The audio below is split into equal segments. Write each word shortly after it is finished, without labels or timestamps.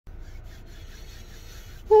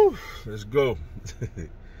Whew, let's go.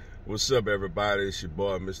 What's up, everybody? It's your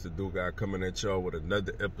boy, Mr. Dugai, coming at y'all with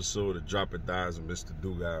another episode of Drop It Dimes with Mr.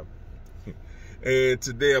 Dugai. And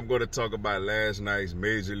today I'm going to talk about last night's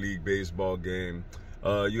Major League Baseball game.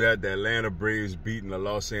 You had the Atlanta Braves beating the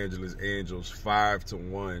Los Angeles Angels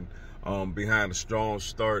 5-1 behind a strong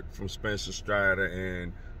start from Spencer Strider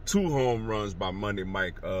and 2 home runs by Monday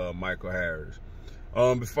Michael Harris.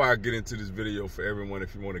 Before I get into this video, for everyone,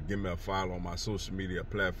 if you want to give me a follow on my social media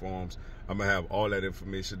platforms, I'm going to have all that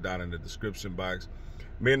information down in the description box.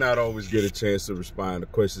 May not always get a chance to respond to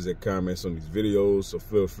questions and comments on these videos, so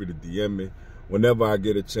feel free to DM me. Whenever I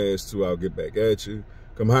get a chance to, I'll get back at you.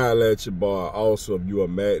 Come holler at your boy. Also, if you're a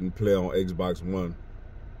Madden player on Xbox One,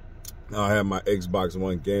 I'll have my Xbox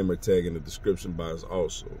One gamer tag in the description box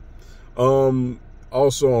also.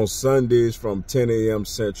 Also on Sundays from 10 a.m.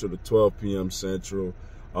 Central to 12 p.m. Central,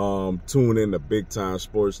 tune in to Big Time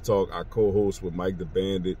Sports Talk. I co-host with Mike the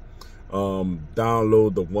Bandit.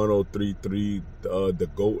 Download the 1033 the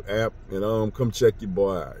GOAT app and come check your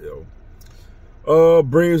boy out, yo.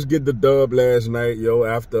 Braves get the dub last night, yo,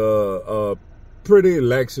 after a pretty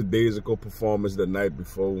lackadaisical performance the night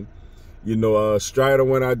before. You know, Strider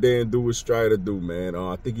went out there and do what Strider do, man.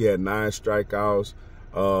 I think he had 9 strikeouts.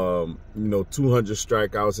 200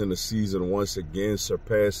 strikeouts in the season once again,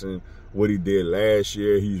 surpassing what he did last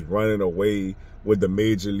year. He's running away with the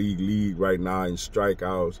major league lead right now in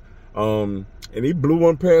strikeouts. And he blew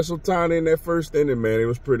one past Otani in that first inning, man. It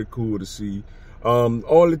was pretty cool to see.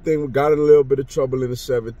 Only thing, we got in a little bit of trouble in the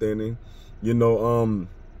 7th inning. You know,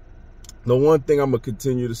 the one thing I'm gonna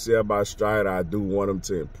continue to say about Strider, I do want him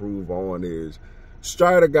to improve on, is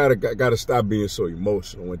Strider gotta stop being so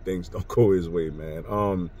emotional when things don't go his way,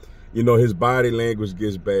 man. You know, his body language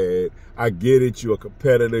gets bad. I get it, you're a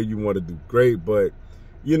competitor, you want to do great, but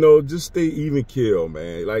you know, just stay even keel,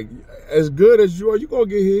 man. Like, as good as you are, you're gonna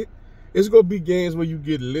get hit. It's gonna be games where you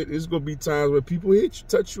get lit. It's gonna be times where people hit you,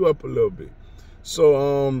 touch you up a little bit.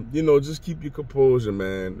 So, you know, just keep your composure,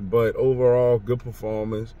 man. But overall, good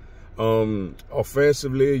performance.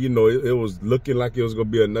 Offensively, you know, it was looking like it was gonna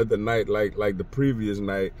be another night like the previous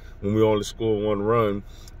night when we only scored 1 run.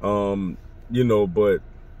 You know, but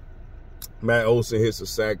Matt Olson hits a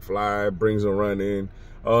sac fly, brings a run in,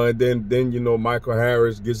 and then you know, Michael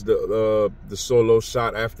Harris gets the solo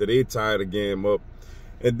shot after they tie the game up,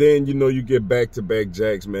 and then you know, you get back-to-back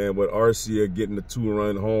jacks, man, with Arcia getting the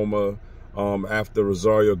 2-run homer after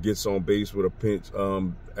Rosario gets on base with a pinch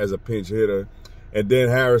as a pinch hitter. And then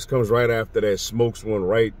Harris comes right after that, smokes one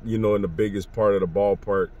right, you know, in the biggest part of the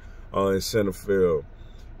ballpark in center field.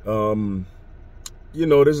 You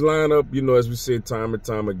know, this lineup, you know, as we say time and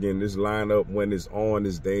time again, this lineup, when it's on,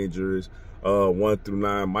 is dangerous. 1 through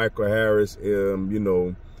 9. Michael Harris, you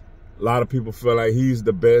know, a lot of people feel like he's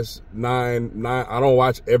the best 9. I don't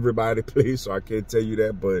watch everybody play, so I can't tell you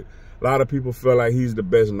that, but a lot of people feel like he's the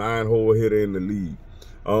best 9-hole hitter in the league.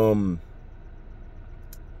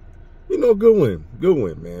 You know, good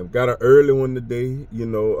win, man. Got an early one today. You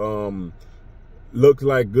know, looks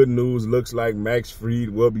like good news. Looks like Max Fried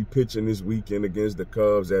will be pitching this weekend against the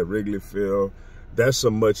Cubs at Wrigley Field. That's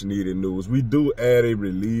some much needed news. We do add a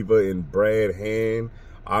reliever in Brad Hand.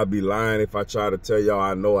 I'll be lying if I try to tell y'all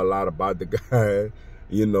I know a lot about the guy,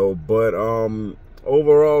 you know, but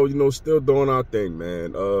overall, you know, still doing our thing,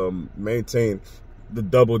 man. Maintain the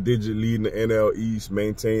double-digit lead in the NL East,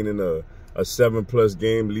 maintaining a 7+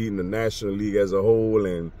 game lead in the National League as a whole,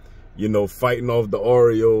 and, you know, fighting off the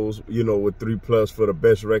Orioles, you know, with 3+ for the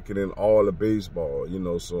best record in all of baseball, you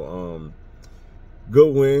know. So,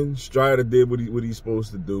 good win. Strider did what he's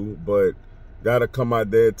supposed to do, but got to come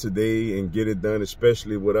out there today and get it done,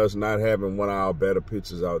 especially with us not having one of our better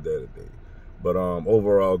pitchers out there today. But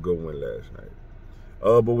overall, good win last night.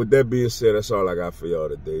 But with that being said, that's all I got for y'all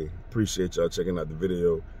today. Appreciate y'all checking out the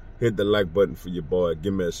video. Hit the like button for your boy.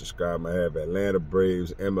 Give me a subscribe. I have Atlanta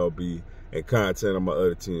Braves, MLB, and content on my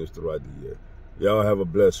other teams throughout the year. Y'all have a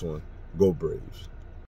blessed one. Go Braves.